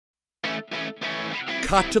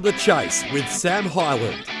Cut to the Chase with Sam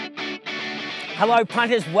Hyland. Hello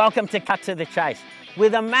punters, welcome to Cut to the Chase.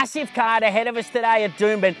 With a massive card ahead of us today at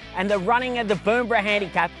Doomben and the running of the Bernborough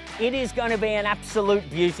handicap, it is going to be an absolute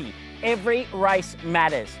beauty. Every race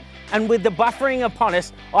matters. And with the buffering upon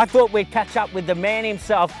us, I thought we'd catch up with the man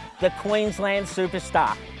himself, the Queensland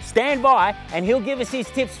superstar. Stand by and he'll give us his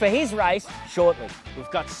tips for his race shortly. We've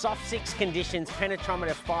got soft 6 conditions,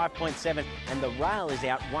 penetrometer 5.7 and the rail is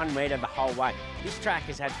out 1 metre the whole way. This track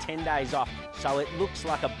has had 10 days off, so it looks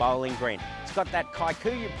like a bowling green. It's got that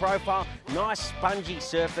kikuyu profile, nice spongy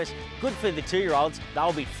surface, good for the 2-year-olds,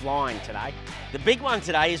 they'll be flying today. The big one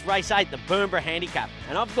today is race 8, the Bernborough handicap,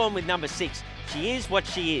 and I've gone with number 6. She is what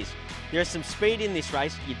she is. There is some speed in this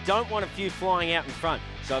race, you don't want a few flying out in front,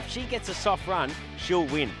 so if she gets a soft run, she'll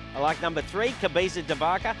win. I like number 3, Kabiza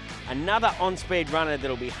Devaka, another on-speed runner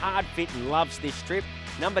that'll be hard fit and loves this trip.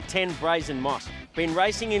 Number 10, Brazen Moss. Been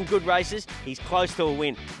racing in good races, he's close to a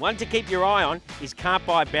win. One to keep your eye on is Can't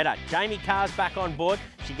Buy Better. Jamie Carr's back on board.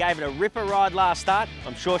 She gave it a ripper ride last start.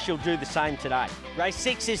 I'm sure she'll do the same today. Race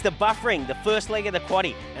 6 is the Buffering, the first leg of the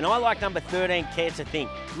quaddie, and I like number 13, Care to Think.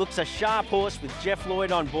 Looks a sharp horse with Jeff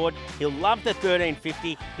Lloyd on board. He'll love the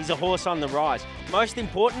 1350. He's a horse on the rise. Most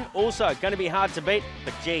important, also going to be hard to beat,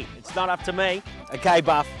 but gee, it's not up to me. Okay,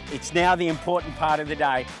 Buff, it's now the important part of the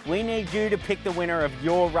day. We need you to pick the winner of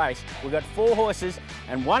your race. We've got 4 horses,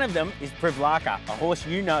 and one of them is Privlaka, a horse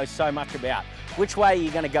you know so much about. Which way are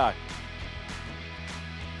you going to go?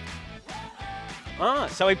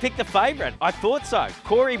 So he picked the favourite. I thought so.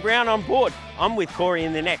 Corey Brown on board. I'm with Corey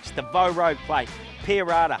in the next, the Bow Road plate,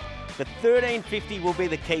 Pirata. The 1350 will be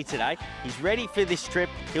the key today. He's ready for this trip.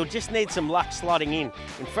 He'll just need some luck slotting in.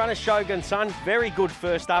 In front of Shogun Sun, very good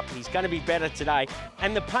first up. He's going to be better today.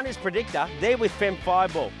 And the punters predictor, they're with Fem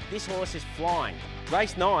Fireball. This horse is flying.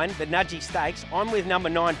 Race 9, the Nudgy Stakes, I'm with number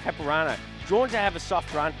 9, Pepperano. Drawn to have a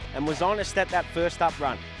soft run and was honest at that first up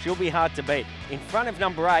run. She'll be hard to beat. In front of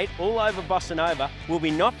number 8, All Over Bossa Nova, will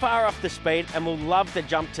be not far off the speed and will love the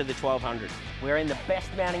jump to the 1200. We're in the best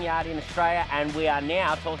mounting yard in Australia and we are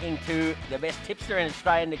now talking to the best tipster in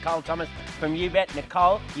Australia, Nicole Thomas from UBet.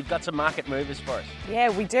 Nicole, you've got some market movers for us.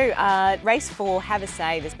 Yeah, we do. Race 4, Have a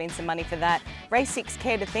Say, there's been some money for that. Race 6,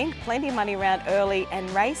 Care to Think, plenty of money around early. And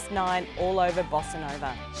race 9, All Over Bossa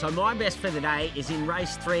Nova. So my best for the day is in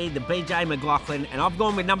race 3, the BJ McLaughlin, and I've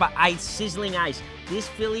gone with number 8, Sizzling Ace. This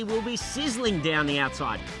filly will be sizzling down the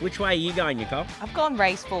outside. Which way are you going, Nicole? I've gone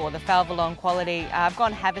race 4, the Falvalon quality. I've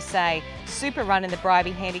gone Have a Say, super run in the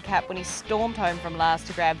Bribey handicap when he stormed home from last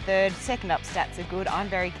to grab 3rd. Second up stats are good. I'm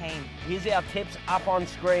very keen. Here's our tips up on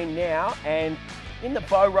screen now, and in the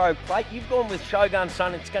Bow Road plate, you've gone with Shogun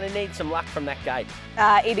Sun. It's going to need some luck from that gate.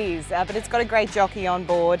 It is, but it's got a great jockey on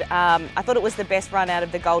board. I thought it was the best run out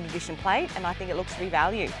of the Gold Edition plate, and I think it looks to be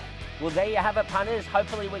value. Well, there you have it, punters.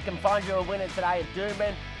 Hopefully we can find you a winner today at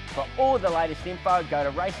Doomben. For all the latest info, go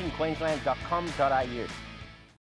to racingqueensland.com.au.